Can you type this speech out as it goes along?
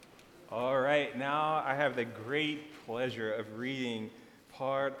All right, now I have the great pleasure of reading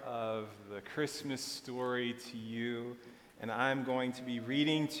part of the Christmas story to you, and I'm going to be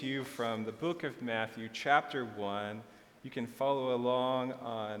reading to you from the book of Matthew, chapter 1. You can follow along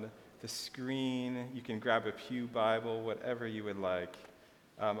on the screen. You can grab a pew Bible, whatever you would like.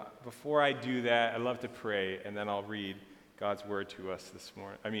 Before I do that, I'd love to pray, and then I'll read God's word to us this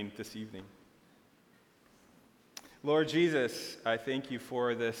evening. Lord Jesus, I thank you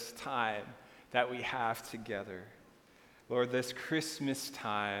for this time that we have together. Lord, this Christmas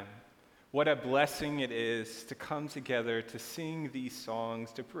time, what a blessing it is to come together to sing these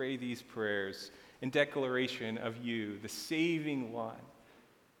songs, to pray these prayers in declaration of you, the saving one,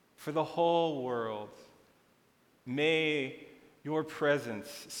 for the whole world. May your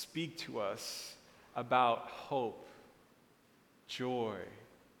presence speak to us about hope, joy,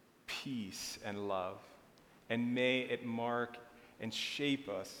 peace, and love. And may it mark and shape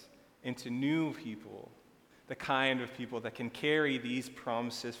us into new people, the kind of people that can carry these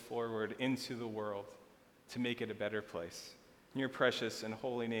promises forward into the world to make it a better place. In your precious and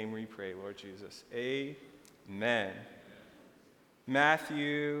holy name we pray, Lord Jesus. Amen.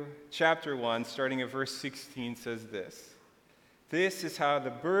 Matthew chapter 1, starting at verse 16, says this. This is how the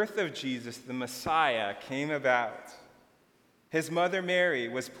birth of Jesus, the Messiah, came about. His mother Mary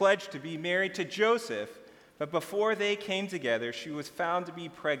was pledged to be married to Joseph, but before they came together, she was found to be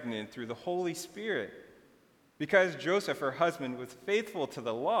pregnant through the Holy Spirit. Because Joseph, her husband, was faithful to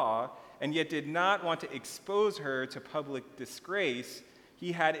the law and yet did not want to expose her to public disgrace,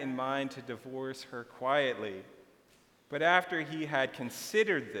 he had in mind to divorce her quietly. But after he had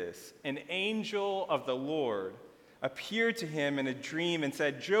considered this, an angel of the Lord appeared to him in a dream and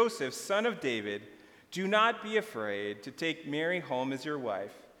said, Joseph, son of David, do not be afraid to take Mary home as your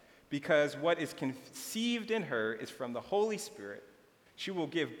wife, because what is conceived in her is from the Holy Spirit. She will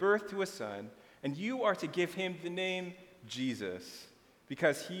give birth to a son, and you are to give him the name Jesus,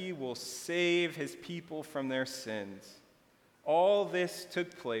 because he will save his people from their sins. All this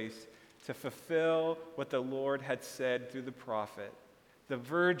took place to fulfill what the Lord had said through the prophet. The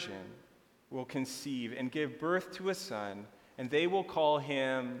virgin will conceive and give birth to a son, and they will call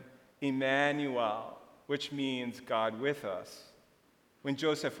him Emmanuel, which means God with us. When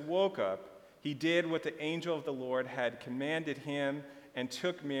Joseph woke up, he did what the angel of the Lord had commanded him and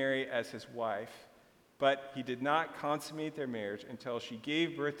took Mary as his wife. But he did not consummate their marriage until she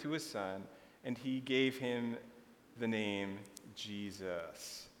gave birth to a son, and he gave him the name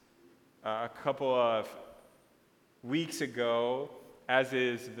Jesus. A couple of weeks ago, as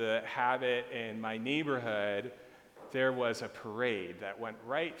is the habit in my neighborhood, there was a parade that went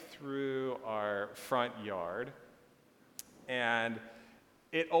right through our front yard. And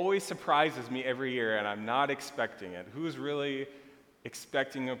it always surprises me every year, and I'm not expecting it. Who's really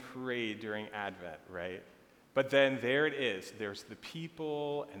expecting a parade during Advent, right? But then there it is. There's the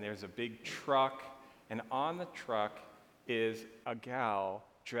people, and there's a big truck, and on the truck is a gal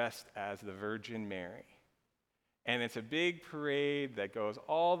dressed as the Virgin Mary. And it's a big parade that goes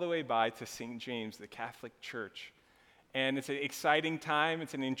all the way by to St. James, the Catholic Church. And it's an exciting time.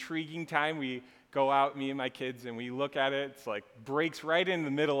 It's an intriguing time. We go out, me and my kids, and we look at it. It's like breaks right in the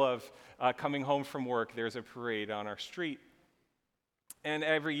middle of coming home from work. There's a parade on our street. And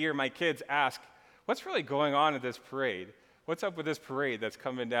every year my kids ask, what's really going on at this parade? What's up with this parade that's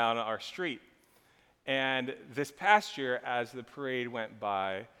coming down our street? And this past year, as the parade went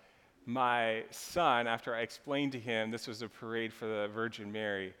by, my son, after I explained to him this was a parade for the Virgin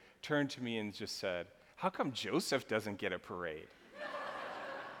Mary, turned to me and just said, how come Joseph doesn't get a parade?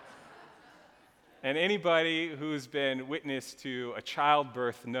 And anybody who's been witness to a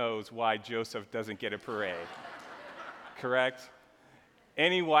childbirth knows why Joseph doesn't get a parade, correct?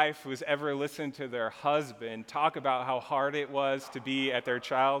 Any wife who's ever listened to their husband talk about how hard it was to be at their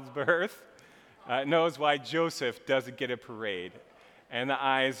child's birth knows why Joseph doesn't get a parade. And the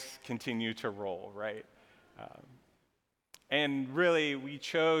eyes continue to roll, right? And really, we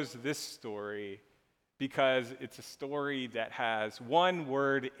chose this story because it's a story that has one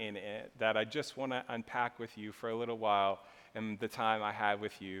word in it that I just want to unpack with you for a little while in the time I have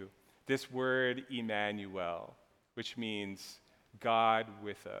with you. This word, Emmanuel, which means God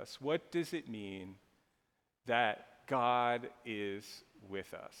with us. What does it mean that God is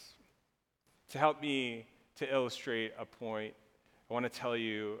with us? To help me to illustrate a point, I want to tell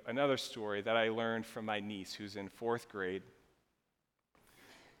you another story that I learned from my niece who's in 4th grade.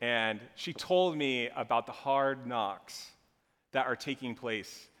 And she told me about the hard knocks that are taking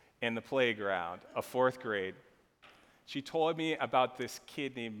place in the playground of 4th grade. She told me about this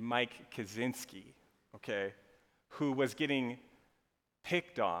kid named Mike Kaczynski, who was getting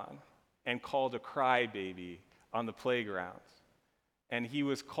picked on and called a crybaby on the playground. And he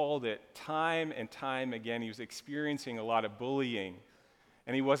was called it time and time again. He was experiencing a lot of bullying,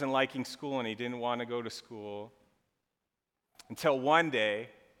 and he wasn't liking school, and he didn't want to go to school. Until one day,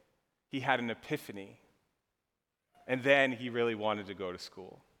 he had an epiphany, and then he really wanted to go to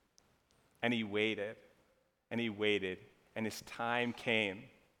school. And he waited, and he waited, and his time came.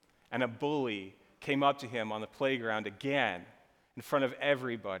 And a bully came up to him on the playground again in front of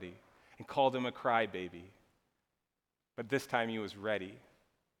everybody and called him a crybaby. But this time he was ready,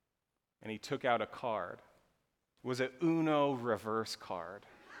 and he took out a card. It was an Uno reverse card.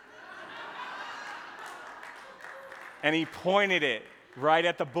 And he pointed it right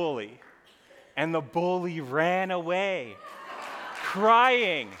at the bully, and the bully ran away,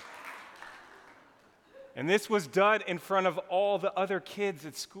 crying. And this was done in front of all the other kids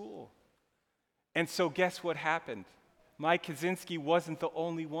at school. And so guess what happened? Mike Kaczynski wasn't the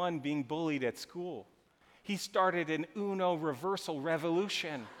only one being bullied at school. He started an Uno reversal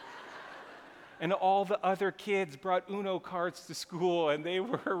revolution. And all the other kids brought Uno cards to school, and they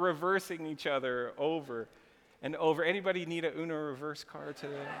were reversing each other over and over. Anybody need a Uno reverse card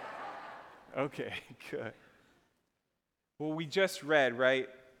today? Okay, good. Well, we just read, right,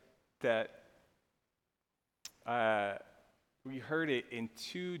 that we heard it in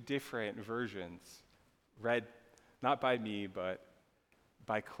two different versions, read not by me, but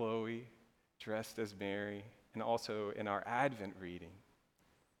by Chloe, dressed as Mary, and also in our Advent reading,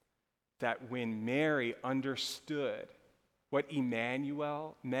 that when Mary understood what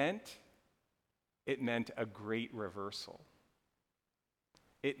Emmanuel meant, it meant a great reversal.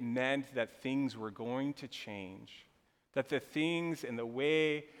 It meant that things were going to change, that the things and the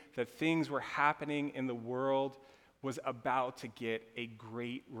way that things were happening in the world was about to get a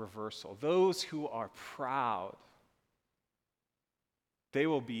great reversal. Those who are proud, they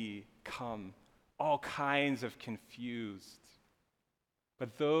will become all kinds of confused.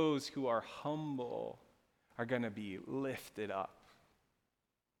 But those who are humble are going to be lifted up.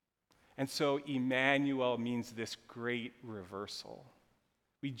 And so Emmanuel means this great reversal.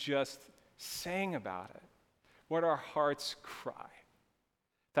 We just sang about it. What our hearts cry,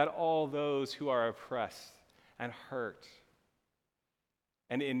 that all those who are oppressed and hurt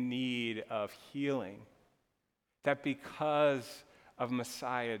and in need of healing, that because of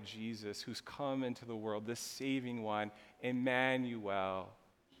Messiah Jesus, who's come into the world, this saving one, Emmanuel,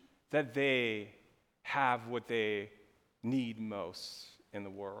 that they have what they need most in the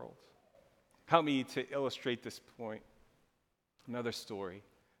world. Help me to illustrate this point. Another story.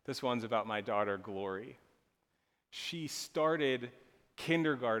 This one's about my daughter, Glory. She started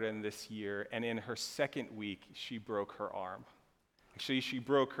kindergarten this year, and in her second week, she broke her arm. Actually, she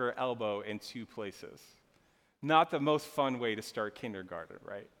broke her elbow in two places. Not the most fun way to start kindergarten,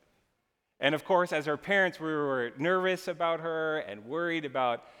 right? And of course, as her parents, we were nervous about her and worried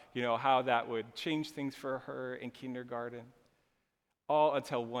about, how that would change things for her in kindergarten. All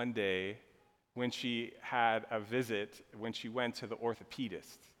until one day when she had a visit, when she went to the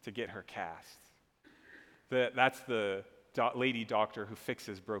orthopedist to get her cast. That's the lady doctor who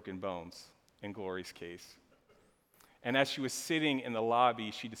fixes broken bones in Glory's case. And as she was sitting in the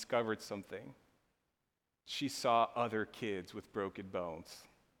lobby, she discovered something. She saw other kids with broken bones.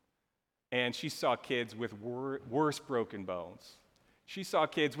 And she saw kids with worse broken bones. She saw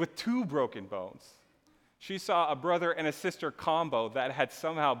kids with 2 broken bones. She saw a brother and a sister combo that had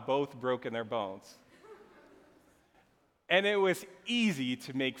somehow both broken their bones. And it was easy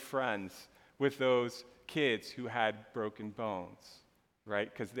to make friends with those kids who had broken bones, right?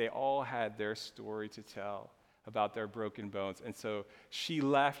 Because they all had their story to tell about their broken bones. And so she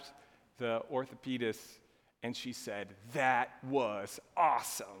left the orthopedist and she said, "That was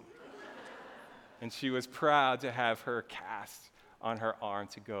awesome." And she was proud to have her cast on her arm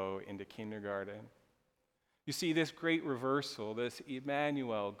to go into kindergarten. You see, this great reversal, this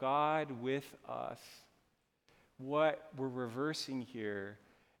Emmanuel, God with us, what we're reversing here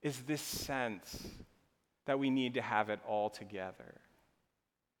is this sense that we need to have it all together.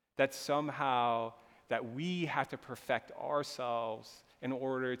 That somehow that we have to perfect ourselves in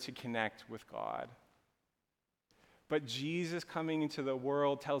order to connect with God. But Jesus coming into the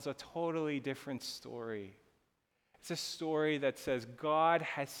world tells a totally different story. It's a story that says God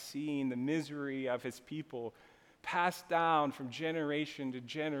has seen the misery of his people passed down from generation to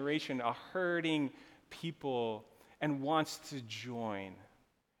generation, a hurting people, and wants to join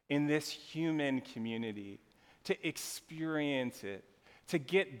in this human community, to experience it, to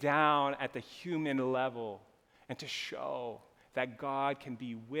get down at the human level, and to show that God can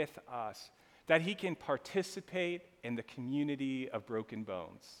be with us, that he can participate in the community of broken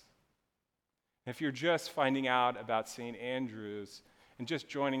bones. If you're just finding out about St. Andrew's and just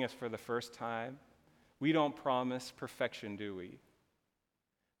joining us for the first time, we don't promise perfection, do we?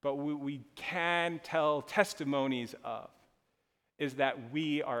 But what we can tell testimonies of is that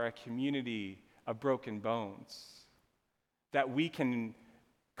we are a community of broken bones, that we can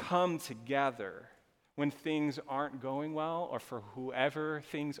come together when things aren't going well, or for whoever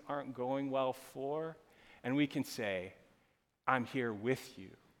things aren't going well for, and we can say, I'm here with you.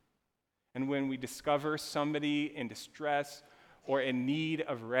 And when we discover somebody in distress or in need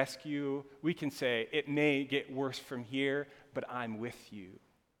of rescue, we can say, it may get worse from here, but I'm with you.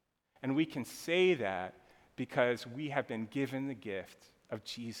 And we can say that because we have been given the gift of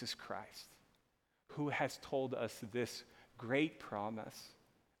Jesus Christ, who has told us this great promise,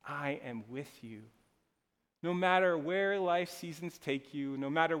 I am with you. No matter where life seasons take you, no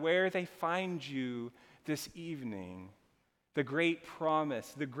matter where they find you this evening, the great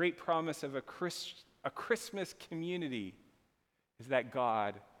promise of a Christmas community is that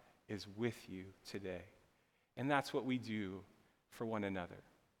God is with you today. And that's what we do for one another.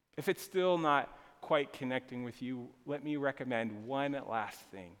 If it's still not quite connecting with you, let me recommend one last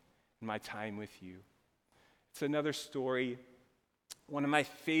thing in my time with you. It's another story, one of my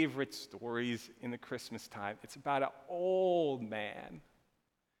favorite stories in the Christmas time. It's about an old man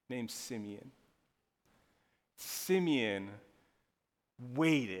named Simeon. Simeon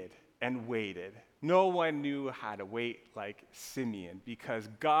waited and waited. No one knew how to wait like Simeon because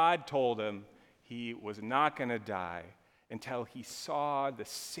God told him he was not going to die until he saw the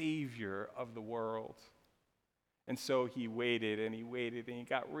Savior of the world. And so he waited and he waited and he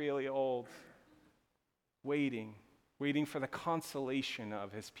got really old, waiting for the consolation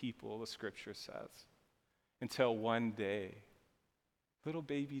of his people, the scripture says, until one day, little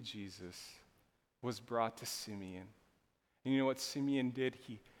baby Jesus was brought to Simeon. And you know what Simeon did?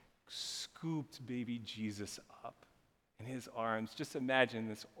 He scooped baby Jesus up in his arms. Just imagine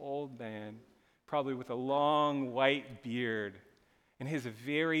this old man, probably with a long white beard, in his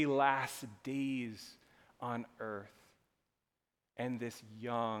very last days on earth. And this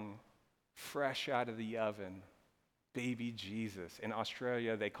young, fresh out of the oven, baby Jesus. In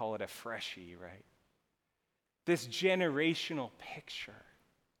Australia, they call it a freshie, right? This generational picture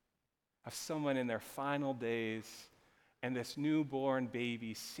of someone in their final days and this newborn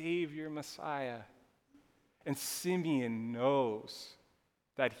baby, Savior, Messiah. And Simeon knows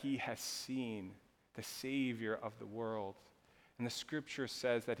that he has seen the Savior of the world. And the scripture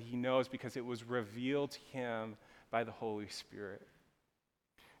says that he knows because it was revealed to him by the Holy Spirit.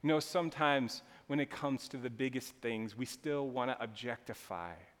 You know, sometimes when it comes to the biggest things, we still want to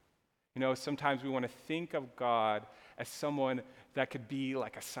objectify. You know, sometimes we want to think of God as someone that could be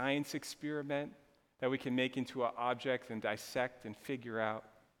like a science experiment that we can make into an object and dissect and figure out.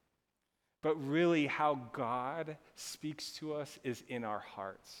 But really, how God speaks to us is in our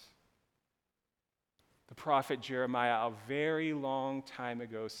hearts. The prophet Jeremiah, a very long time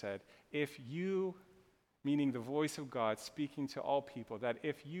ago, said, if you, meaning the voice of God speaking to all people, that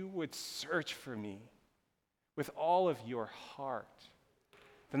if you would search for me with all of your heart,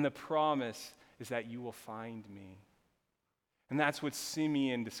 then the promise is that you will find me. And that's what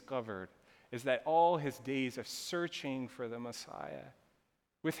Simeon discovered, is that all his days of searching for the Messiah,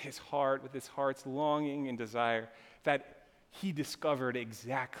 with his heart's longing and desire, that he discovered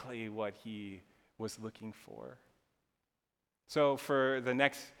exactly what he was looking for. So for the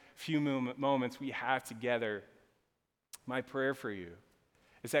next few moments we have together, my prayer for you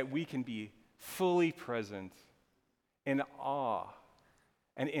is that we can be fully present in awe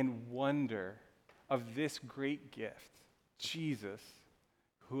and in wonder of this great gift, Jesus,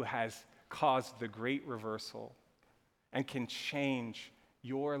 who has caused the great reversal and can change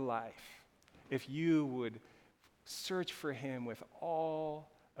your life if you would search for him with all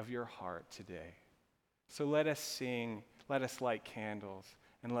of your heart today. So let us sing, let us light candles,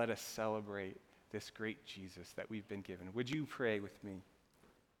 and let us celebrate this great Jesus that we've been given. Would you pray with me?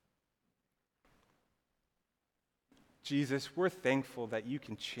 Jesus, we're thankful that you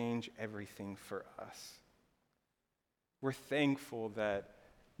can change everything for us. We're thankful that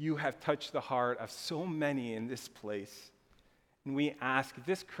you have touched the heart of so many in this place. And we ask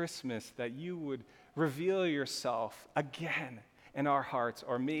this Christmas that you would reveal yourself again in our hearts,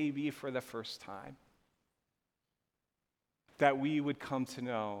 or maybe for the first time. That we would come to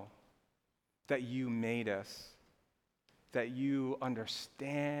know that you made us, that you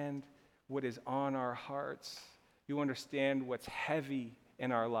understand what is on our hearts, you understand what's heavy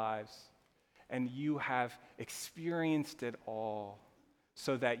in our lives, and you have experienced it all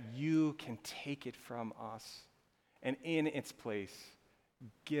so that you can take it from us and in its place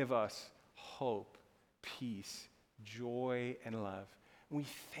give us hope, peace, joy, and love. And we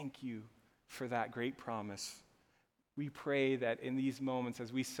thank you for that great promise. We pray that in these moments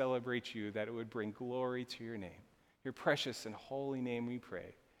as we celebrate you, that it would bring glory to your name. Your precious and holy name we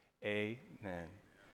pray. Amen.